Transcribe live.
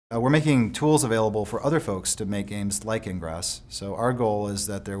We're making tools available for other folks to make games like Ingress. So our goal is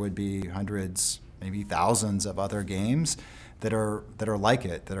that there would be hundreds, maybe thousands of other games that are like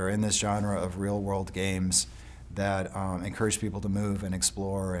it, that are in this genre of real-world games that encourage people to move and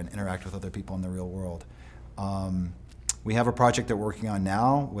explore and interact with other people in the real world. We have a project that we're working on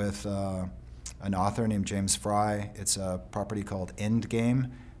now with an author named James Fry. It's a property called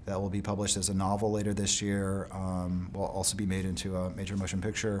Endgame that will be published as a novel later this year. Will also be made into a major motion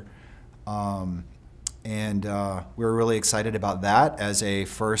picture. We're really excited about that as a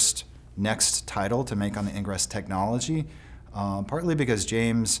first next title to make on the Ingress technology, partly because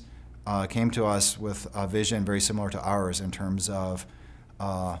James came to us with a vision very similar to ours in terms of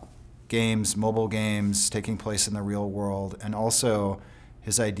games, mobile games taking place in the real world, and also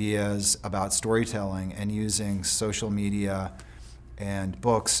his ideas about storytelling and using social media and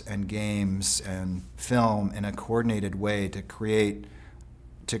books and games and film in a coordinated way to create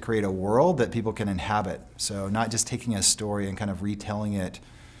a world that people can inhabit. So not just taking a story and kind of retelling it,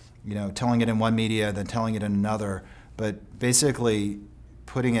 telling it in one media, then telling it in another, but basically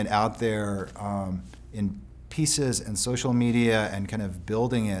putting it out there in pieces and social media and kind of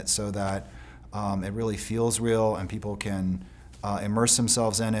building it so that it really feels real and people can immerse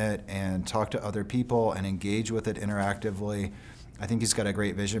themselves in it and talk to other people and engage with it interactively. I think he's got a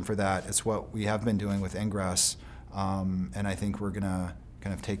great vision for that. It's what we have been doing with Ingress, and I think we're going to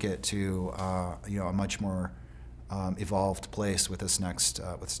kind of take it to a much more evolved place with this next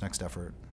effort.